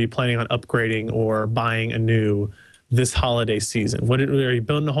system are you planning on upgrading or buying anew this holiday season? Are you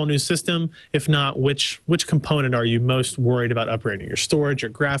building a whole new system? If not, which component are you most worried about upgrading? Your storage, your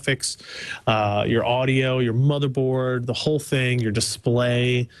graphics, your audio, your motherboard, the whole thing, your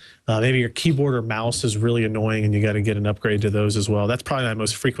display. Maybe your keyboard or mouse is really annoying and you got to get an upgrade to those as well. That's probably my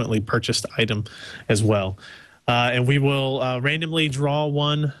most frequently purchased item as well. And we will randomly draw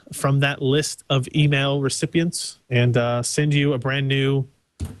one from that list of email recipients and send you a brand new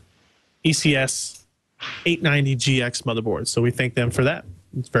ECS 890GX motherboard. So we thank them for that.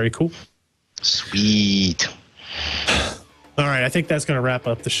 It's very cool. Sweet. All right, I think that's going to wrap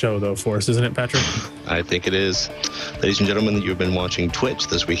up the show, though, for us, isn't it, Patrick? I think it is. Ladies and gentlemen, you've been watching Twitch,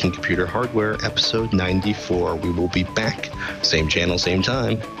 This Week in Computer Hardware, episode 94. We will be back, same channel, same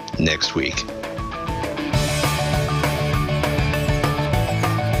time, next week.